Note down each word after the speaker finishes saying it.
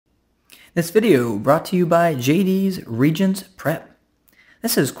This video brought to you by JD's Regents Prep.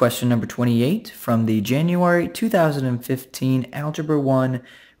 This is question number 28 from the January 2015 Algebra 1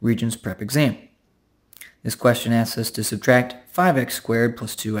 Regents Prep exam. This question asks us to subtract 5x squared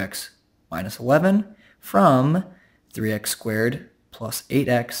plus 2x minus 11 from 3x squared plus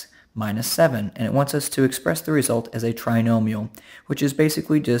 8x minus 7, and it wants us to express the result as a trinomial, which is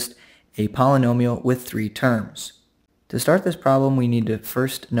basically just a polynomial with three terms. To start this problem, we need to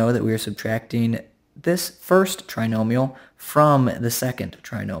first know that we are subtracting this first trinomial from the second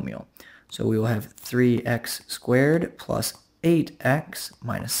trinomial. So we will have 3x squared plus 8x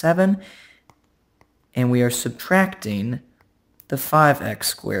minus 7, and we are subtracting the 5x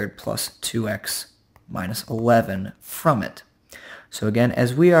squared plus 2x minus 11 from it. So again,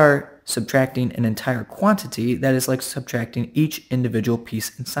 as we are subtracting an entire quantity, that is like subtracting each individual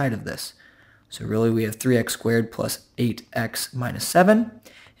piece inside of this. So really we have 3x squared plus 8x minus 7,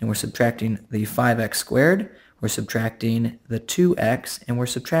 and we're subtracting the 5x squared, we're subtracting the 2x, and we're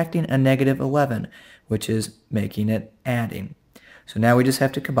subtracting a negative 11, which is making it adding. So now we just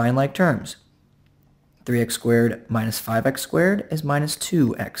have to combine like terms. 3x squared minus 5x squared is minus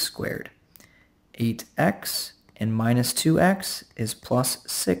 2x squared. 8x and minus 2x is plus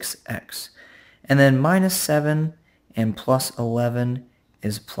 6x. And then minus 7 and plus 11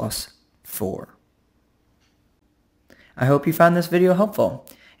 is plus 4. I hope you found this video helpful.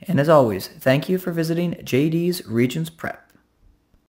 And as always, thank you for visiting JD's Regents Prep.